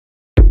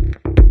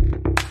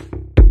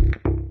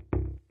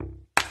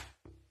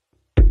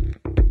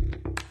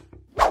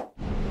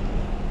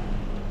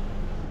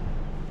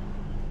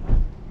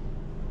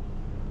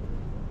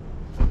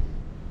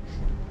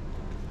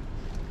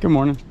Good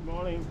morning. Good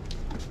morning.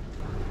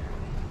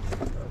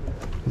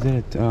 Is it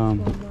at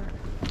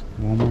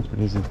Walmart? But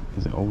is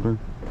it older?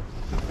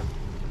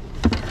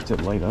 Does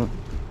it light up?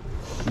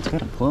 It's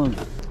got a plug.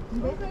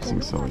 These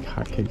things sell like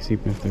hotcakes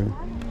even if they're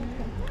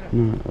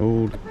not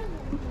old.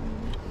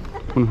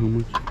 I wonder how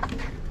much.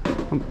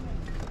 How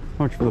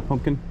much for the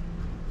pumpkin?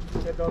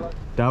 $1?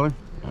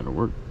 That'll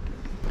work.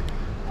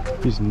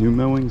 These new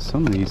mowings,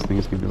 some of these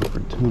things can go for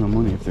a ton of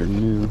money if they're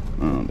new.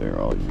 Oh, they're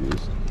all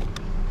used.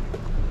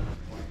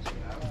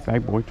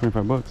 Fag boy,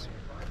 25 bucks.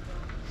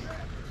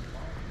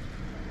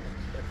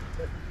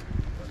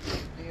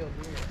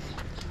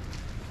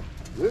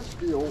 This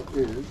deal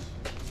is...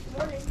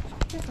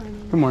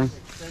 Good morning.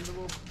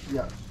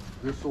 Yes,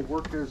 this will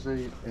work as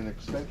an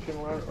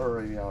extension ladder or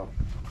an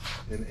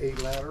A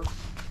ladder.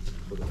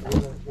 But it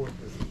won't work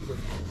as a quick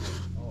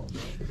one.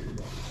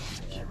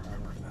 I can't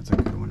remember if that's a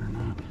good one or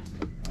not.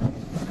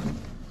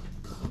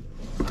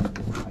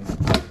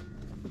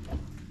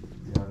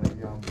 Yeah,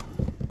 they,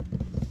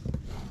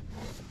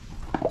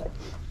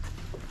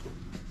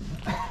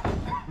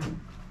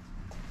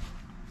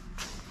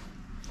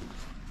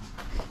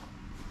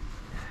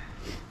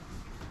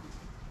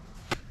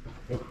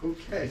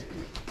 okay,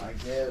 I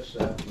guess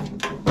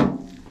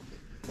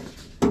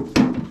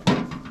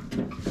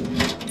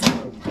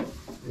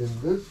in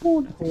this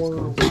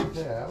corner we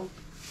have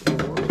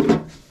 4,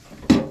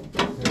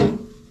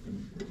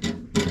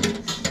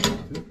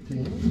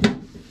 15,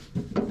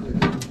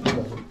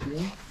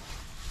 17.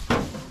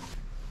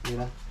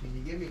 Yeah. Can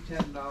you give me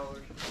 $10?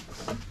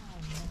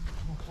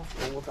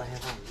 What I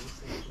have on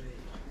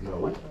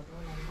No.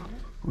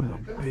 With a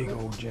big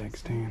old jack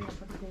stand.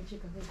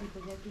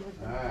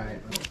 Alright,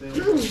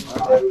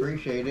 I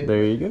appreciate it.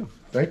 There you go.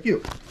 Thank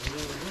you.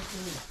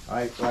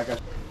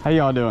 How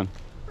y'all doing?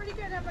 Pretty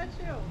good, how about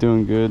you?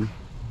 Doing good.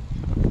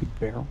 Big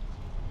barrel.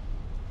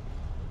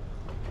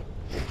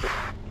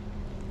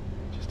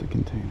 Just a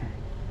container.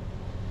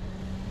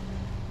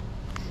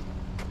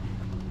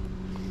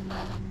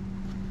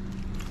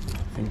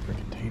 Thing for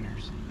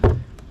containers.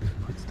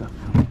 Put stuff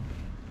in.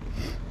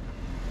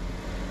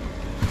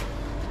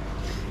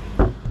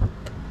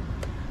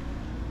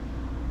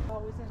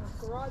 Always in his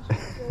garage,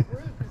 it's so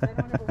rude because I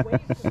don't ever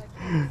wave because I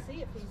can't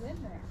see if he's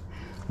in there.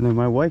 I know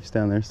my wife's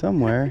down there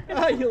somewhere.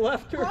 You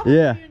left her? Probably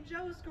Yeah. in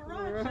Joe's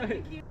garage.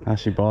 Right. Oh,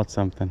 she bought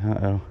something.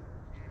 Uh-oh.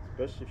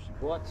 Especially if she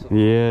bought something.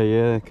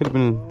 Yeah. Could have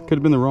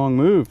been the wrong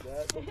move.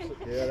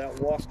 Yeah, that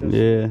walk doesn't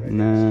Yeah, make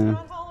nah.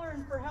 Not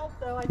hollering for help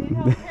though. I need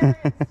help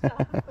carrying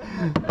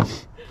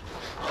stuff.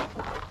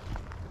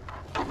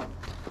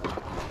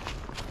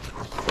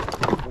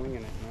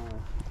 Swinging it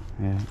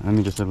now. Yeah, let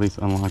me just at least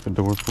unlock the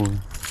door for her.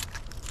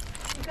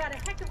 You got a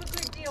heck of a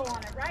good deal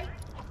on it, right?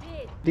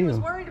 I was Deal.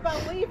 worried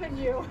about leaving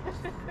you.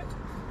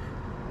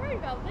 Worried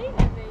about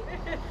leaving me.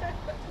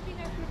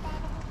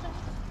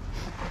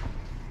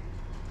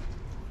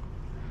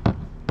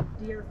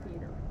 Deer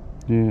feeder.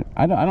 Yeah,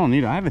 I don't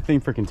need it. I have a thing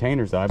for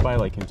containers though. I buy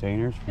like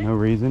containers for no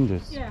reason,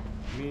 just Yeah.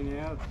 I mean,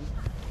 yeah,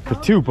 for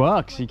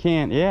 $2. You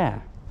can't. Yeah.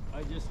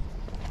 I just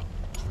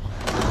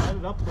had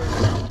it up there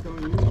and I just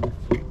don't use it.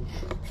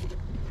 So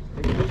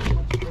it takes too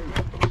much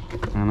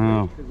space. I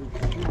know. Because it's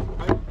too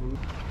tight and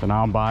Then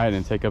I'll buy it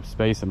and take up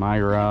space in my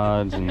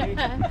garage. And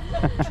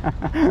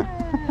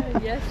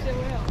Yes, it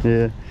will.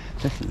 yeah,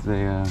 this is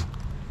a.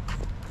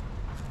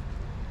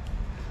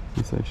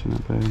 It's actually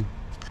not bad.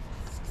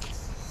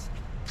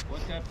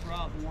 what that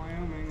brought in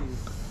Wyoming, and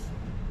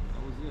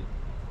that was it.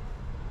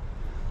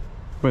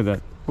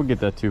 Wait, we'll get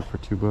that too for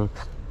 $2.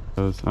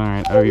 All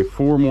right, I owe you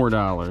 $4 more.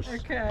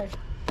 Okay.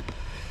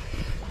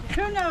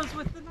 Who knows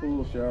with the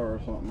Pool shower or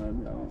something,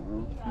 maybe, I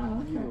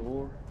don't know. Either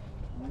or.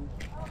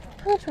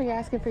 How much were you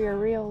asking for your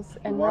reels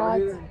and Water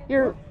rods? heater?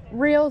 Your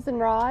reels and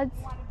rods?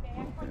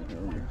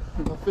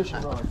 A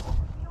fishing rod.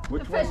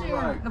 Which one you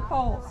like? the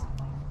poles.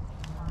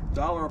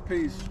 $1 a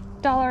piece.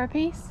 $1 a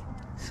piece?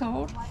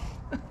 Sold.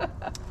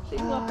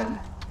 She's looking.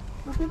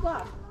 Look at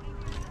that.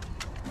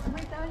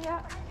 Right there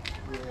yet?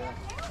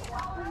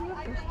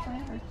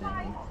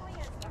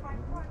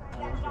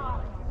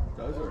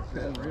 Those are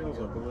 10 reels,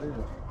 I believe.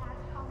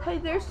 Hey,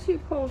 there's 2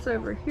 poles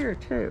over here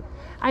too.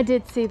 I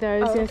did see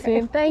those, Oh, yes, okay.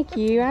 ma'am. Thank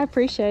you. I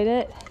appreciate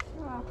it.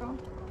 You're welcome.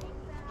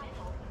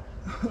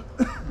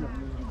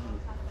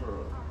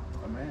 For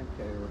a man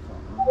cave or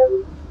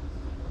something.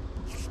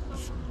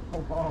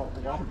 Oh, wow.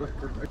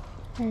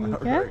 There you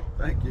Okay, go.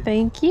 thank you.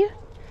 Thank you.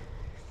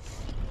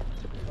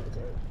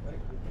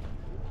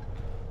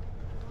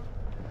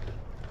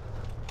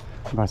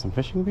 Buy some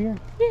fishing gear.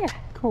 Yeah.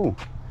 Cool.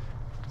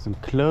 Some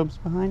clubs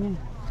behind you.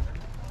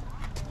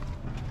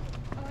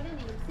 Oh, I didn't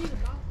even see the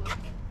golf.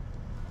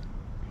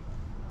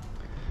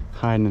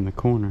 Hiding in the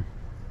corner.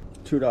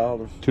 $2.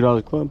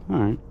 $2 club. All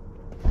right.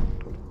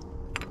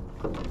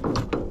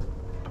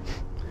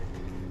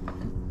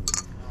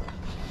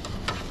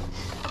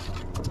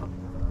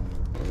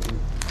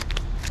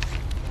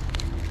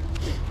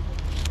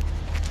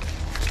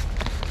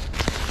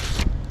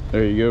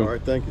 There you go. All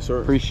right, thank you,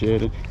 sir.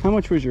 Appreciate it. How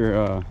much was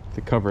your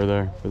the cover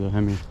there for the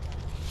Hemi?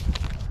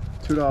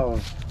 $2.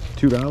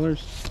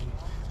 $2?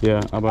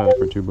 Yeah, I'll buy that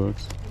for $2.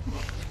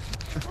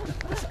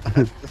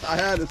 I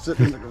had it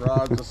sitting in the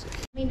garage. I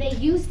mean, they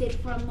used it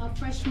from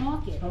Fresh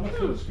Market. How much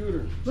for the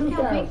scooter? Look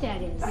how big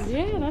that is.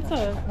 Yeah, that's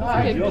a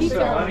good piece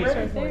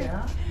right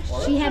there.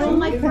 She had all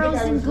my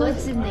frozen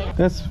goods in there.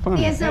 That's fine.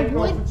 There's a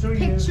wood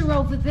picture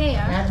over there.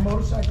 That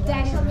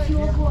is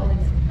pure wood.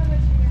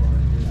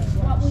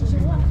 What would you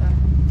want?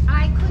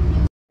 I couldn't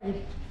use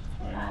it.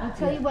 I'll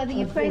tell you whether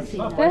you're crazy.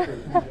 No,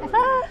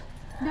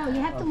 you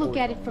have to look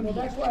at it from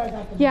here.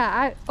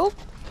 Yeah, oh.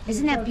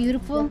 Isn't that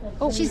beautiful?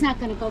 Oh, she's not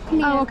going to go. Come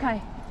here. Oh,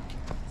 okay.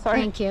 Sorry.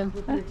 Thank you.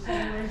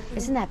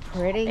 Isn't that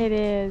pretty? It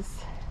is.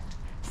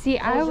 See,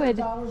 I would.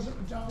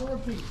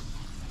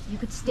 You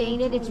could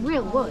stain it. It's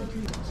real wood.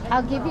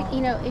 I'll give you,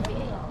 you know, if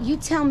you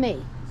tell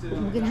me,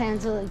 you can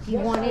handle it. If you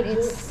want it,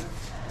 it's.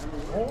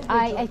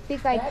 I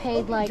think I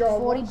paid like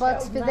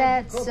 $40 for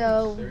that.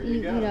 So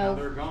you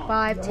know,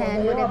 5,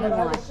 10, whatever you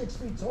want.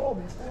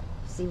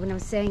 See what I'm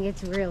saying?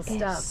 It's real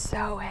stuff. It's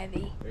so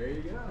heavy.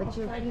 But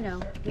you're, you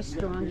know, you're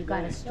strong. You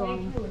got a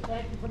strong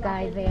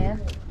guy there.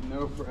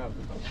 No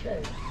problem.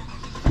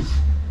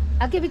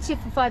 I'll give it to you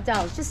for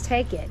 $5. Just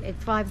take it at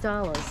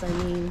 $5. I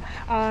mean,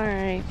 All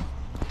right.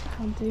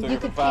 I'll do you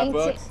that. could paint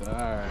it.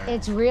 Alright.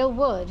 It's real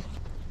wood.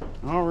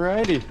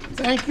 Alrighty.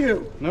 Thank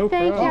you. No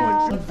Thank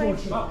problem. you.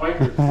 No,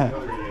 you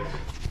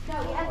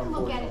have to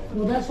look at it.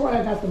 Well, that's why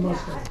I got the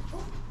Mustang.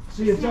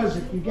 See, it does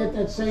it. You get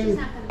that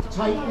same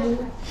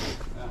tightening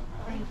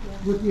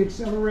with the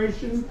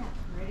acceleration.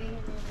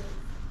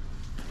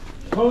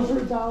 Those are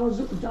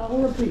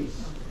 $1 a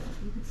piece.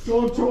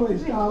 Dog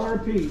toys, $1 a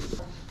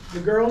piece. The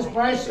girl's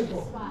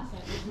bicycle.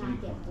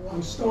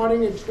 I'm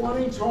starting at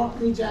 20, talk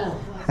me down.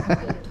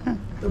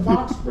 The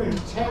box spring,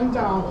 $10,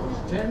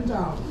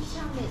 $10.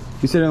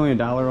 You said only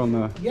 $1 on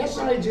the. Yes,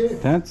 I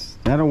did.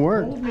 That'll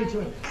work. Hold me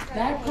to it.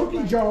 That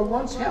cookie jar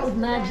once held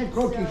magic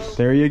cookies.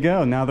 There you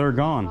go. Now they're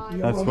gone.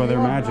 That's why they're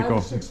I magical.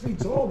 was 6 feet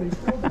tall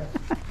before that.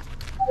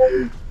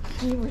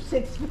 You were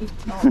 6 feet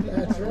tall.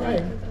 That's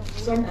right.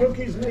 Some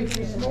cookies make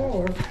you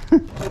smaller.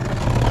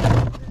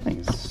 That thing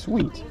is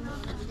sweet.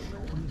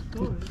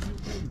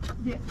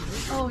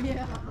 Oh,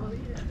 yeah.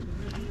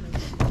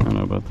 I don't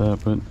know about that,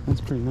 but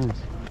that's pretty nice.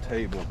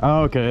 Table.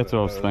 Oh, okay, that's what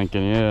I was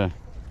thinking. Yeah,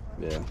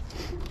 Yeah.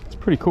 it's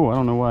pretty cool. I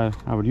don't know why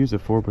I would use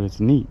it for, but it's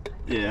neat.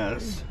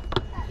 Yes.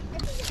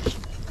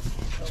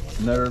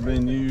 Never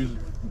been used.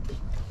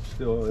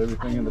 Still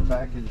everything in the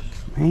package.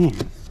 Man.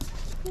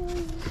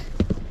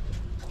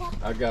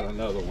 I got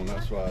another one.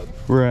 That's why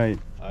Right.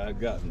 I had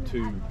gotten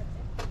 2.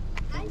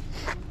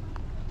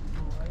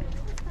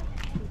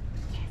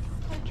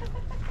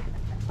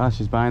 Oh,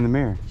 she's buying the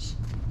mirror.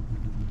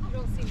 I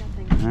don't see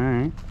nothing. All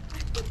right.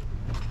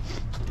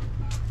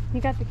 You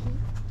got the key?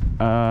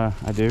 I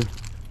do.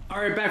 All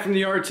right, back from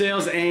the yard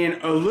sales, and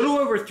a little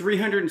over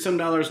 $300 and some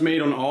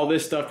made on all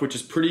this stuff, which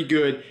is pretty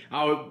good.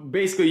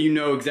 Basically, you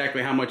know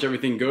exactly how much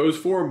everything goes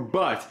for,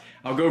 but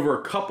I'll go over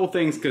a couple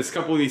things because a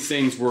couple of these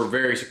things were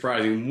very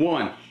surprising.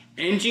 One,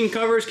 engine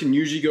covers can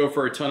usually go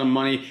for a ton of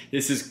money.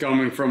 This is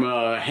coming from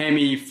a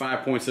Hemi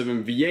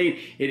 5.7 V8.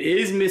 It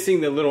is missing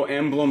the little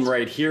emblem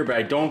right here, but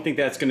I don't think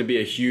that's going to be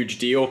a huge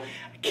deal.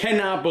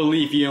 Cannot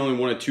believe he only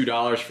wanted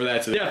 $2 for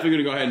that, so definitely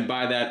gonna go ahead and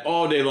buy that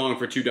all day long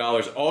for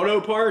 $2. Auto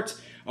parts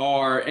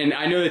are, and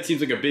I know that seems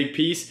like a big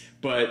piece,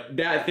 but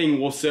that thing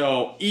will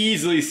sell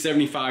easily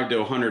 $75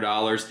 to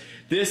 $100.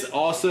 This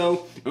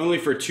also only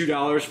for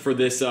 $2 for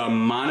this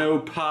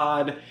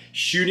monopod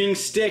shooting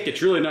stick.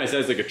 It's really nice. It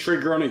has like a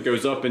trigger on it,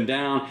 goes up and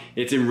down.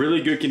 It's in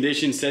really good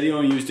condition. Said he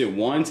only used it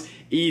once.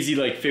 Easy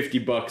like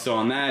 $50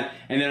 on that.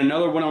 And then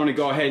another one I want to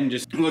go ahead and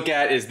just look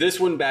at is this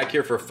one back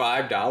here for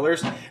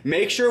 $5.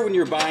 Make sure when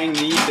you're buying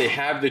these, they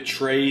have the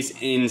trays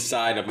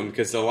inside of them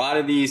because a lot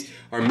of these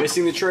are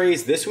missing the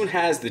trays. This one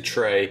has the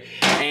tray,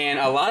 and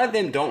a lot of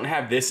them don't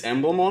have this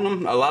emblem on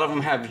them. A lot of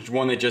them have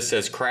one that just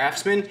says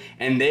Craftsman,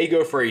 and they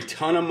go for a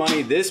ton of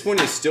money. This one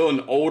is still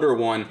an older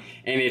one,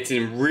 and it's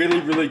in really,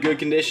 really good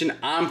condition.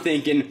 I'm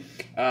thinking,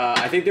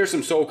 I think there's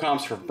some sold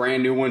comps for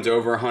brand new ones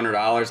over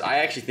 $100. I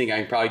actually think I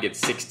can probably get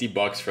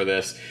 $60 for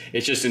this.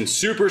 It's just in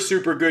super,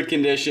 super good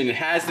condition. It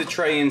has the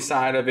tray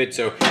inside of it,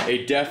 so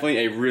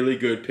definitely a really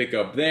good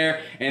pickup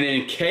there. And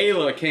then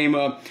Kayla came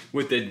up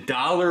with the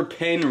dollar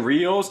pen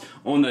reels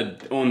on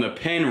the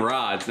pen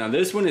rods. Now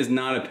this one is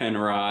not a pen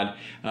rod,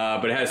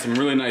 but it has some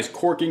really nice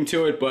corking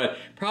to it, but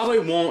probably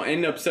won't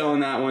end up selling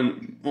that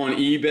one on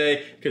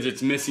eBay because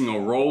it's missing a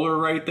roller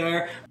right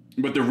there.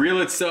 But the reel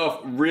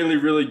itself, really,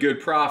 really good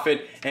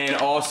profit. And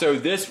also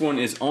this one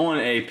is on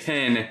a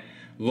Penn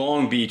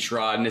Long Beach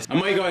rod. And I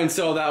might go ahead and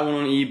sell that one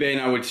on eBay,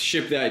 and I would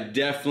ship that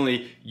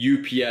definitely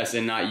UPS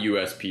and not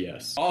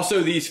USPS.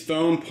 Also, these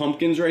foam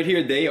pumpkins right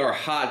here, they are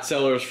hot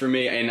sellers for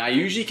me, and I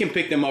usually can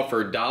pick them up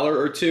for $1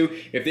 or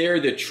 $2. If they are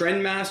the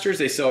Trend Masters,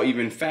 they sell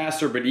even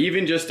faster, but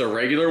even just the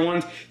regular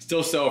ones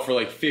still sell for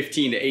like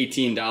 $15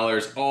 to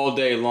 $18 all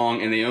day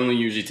long, and they only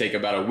usually take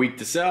about a week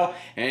to sell.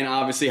 And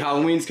obviously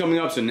Halloween's coming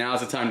up, so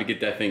now's the time to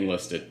get that thing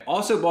listed.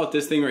 Also bought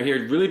this thing right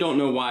here. Really don't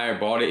know why I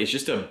bought it. It's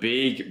just a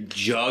big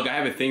jug. I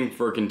have a thing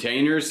for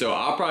containers, so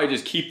I'll probably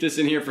just keep this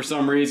in here for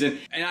some reason.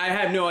 And I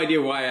have no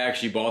idea why I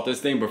actually bought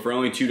this thing, but for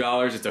only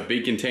 $2, it's a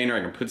big container.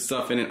 I can put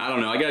stuff in it. I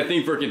don't know. I got a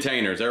thing for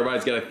containers.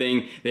 Everybody's got a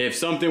thing. They have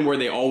something where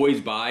they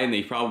always buy and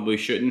they probably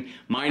shouldn't.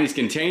 Mine is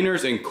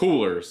containers and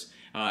coolers.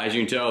 As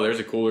you can tell, there's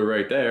a cooler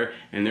right there,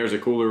 and there's a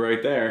cooler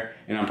right there.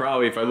 And I'm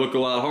probably, if I look a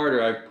lot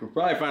harder, I could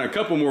probably find a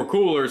couple more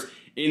coolers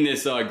in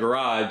this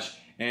garage.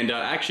 And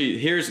actually,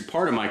 here's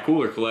part of my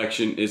cooler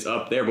collection is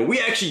up there. But we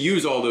actually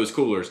use all those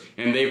coolers,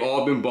 and they've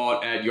all been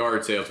bought at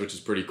yard sales, which is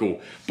pretty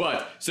cool.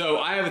 But, so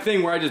I have a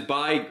thing where I just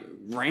buy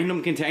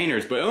random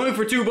containers, but only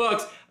for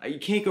 $2. You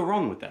can't go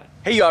wrong with that.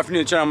 Hey y'all, if you're new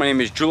to the channel, my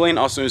name is Julian,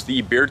 also known as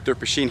the Bearded Thrift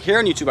Machine. Here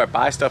on YouTube, I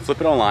buy stuff,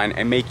 flip it online,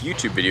 and make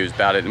YouTube videos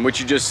about it. And what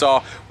you just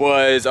saw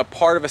was a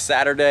part of a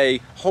Saturday,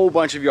 whole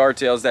bunch of yard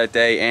sales that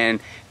day, and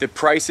the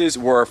prices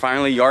were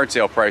finally yard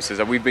sale prices.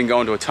 We've been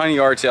going to a ton of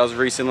yard sales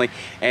recently,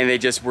 and they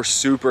just were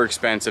super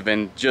expensive.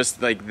 And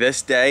just like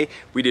this day,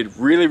 we did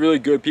really, really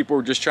good. People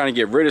were just trying to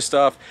get rid of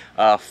stuff,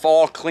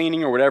 fall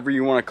cleaning or whatever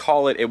you want to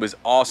call it. It was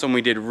awesome.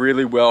 We did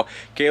really well.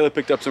 Kayla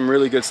picked up some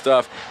really good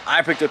stuff.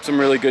 I picked up some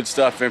really good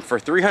stuff. And for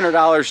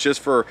 $300 just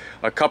for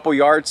a couple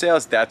yard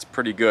sales, that's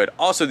pretty good.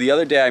 Also, the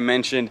other day I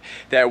mentioned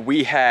that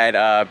we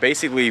had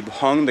basically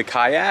hung the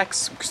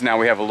kayaks, because now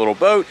we have a little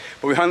boat,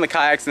 but we hung the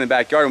kayaks in the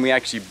backyard and we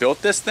actually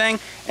built this thing,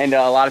 and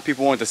a lot of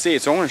people wanted to see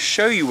it. So I want to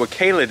show you what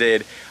Kayla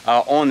did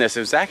on this.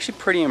 It was actually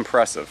pretty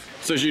impressive.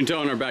 So as you can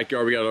tell, in our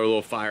backyard, we got our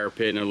little fire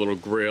pit and a little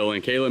grill,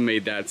 and Kayla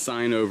made that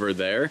sign over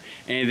there.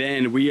 And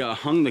then we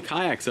hung the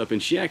kayaks up,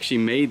 and she actually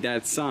made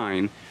that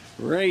sign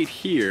right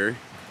here,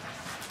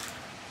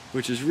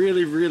 which is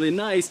really, really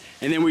nice.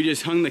 And then we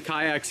just hung the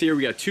kayaks here.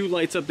 We got 2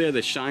 lights up there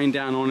that shine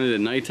down on it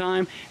at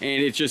nighttime.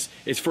 And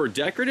it's for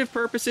decorative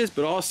purposes,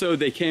 but also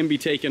they can be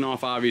taken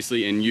off,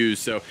 obviously, and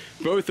used. So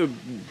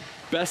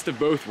best of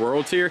both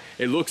worlds here.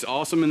 It looks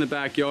awesome in the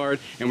backyard.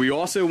 And we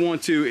also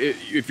want to,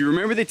 if you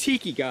remember the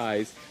tiki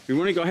guys, we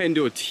want to go ahead and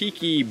do a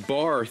tiki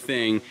bar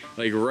thing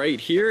like right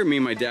here. Me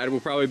and my dad will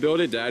probably build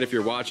it. Dad, if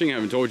you're watching, I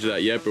haven't told you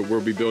that yet, but we'll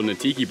be building a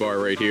tiki bar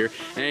right here.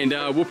 And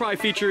we'll probably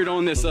feature it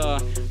on this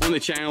on the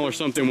channel or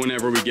something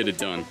whenever we get it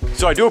done.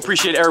 So I do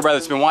appreciate everybody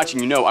that's been watching.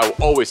 You know I will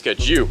always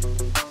catch you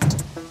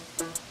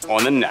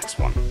on the next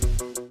one.